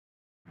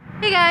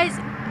Hey guys,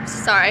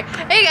 sorry.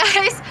 Hey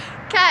guys,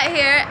 Kat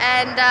here,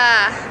 and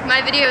my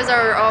videos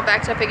are all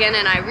backed up again,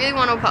 and I really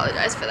want to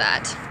apologize for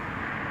that.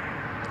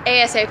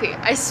 ASAP,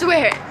 I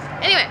swear.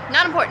 Anyway,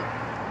 not important.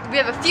 We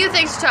have a few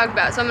things to talk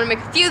about, so I'm gonna make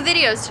a few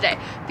videos today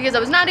because I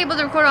was not able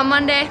to record on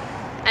Monday,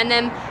 and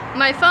then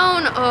my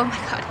phone, oh my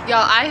god,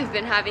 y'all, I have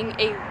been having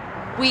a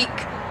week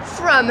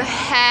from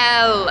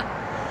hell.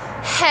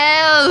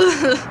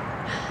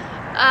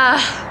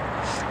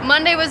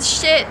 Monday was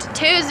shit,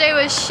 Tuesday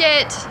was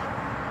shit,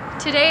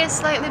 today is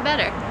slightly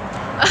better.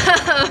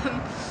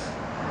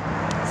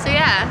 So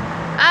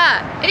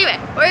yeah, anyway,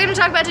 what we're gonna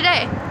talk about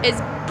today is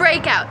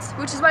breakouts,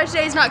 which is why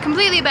today is not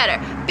completely better,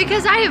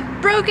 because I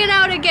have broken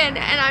out again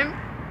and I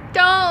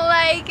don't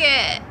like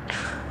it.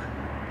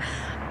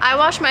 I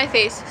wash my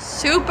face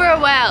super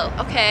well,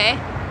 okay?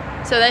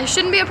 So there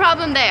shouldn't be a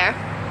problem there.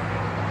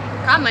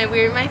 God,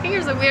 my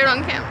fingers look weird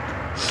on camera.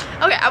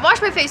 Okay, I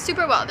wash my face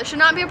super well. There should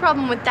not be a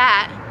problem with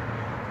that.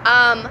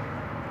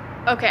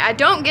 Okay, I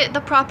don't get the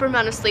proper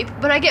amount of sleep,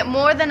 but I get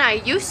more than I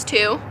used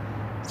to.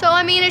 So,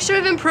 I mean, it should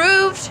have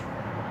improved.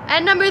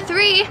 And number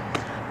 3,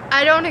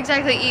 I don't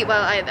exactly eat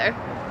well either.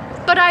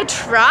 But I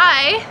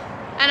try,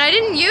 and I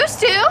didn't used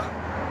to.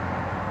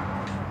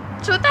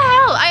 So what the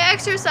hell? I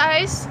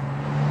exercise.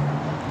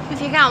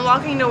 If you count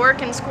walking to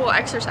work and school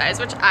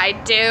exercise, which I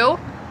do.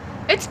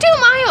 It's 2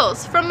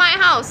 miles from my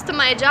house to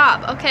my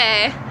job,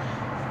 okay?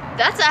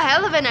 That's a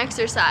hell of an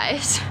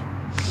exercise.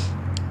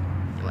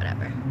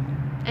 Whatever.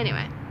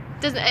 Anyway,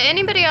 does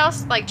anybody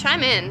else, like,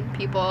 chime in,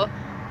 people?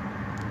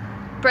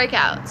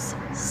 Breakouts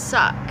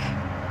suck.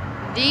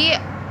 The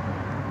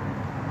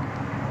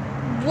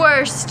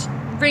worst,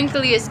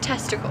 wrinkliest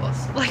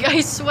testicles. Like,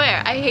 I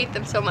swear, I hate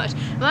them so much.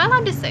 Am I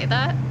allowed to say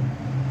that?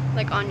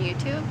 Like, on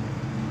YouTube?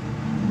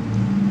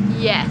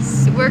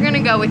 Yes. We're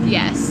gonna go with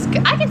yes.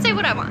 I can say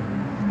what I want.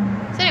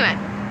 So anyway,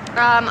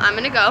 I'm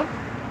gonna go.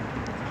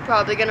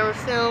 Probably gonna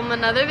film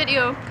another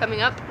video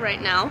coming up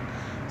right now.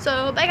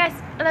 So, bye guys.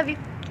 I love you.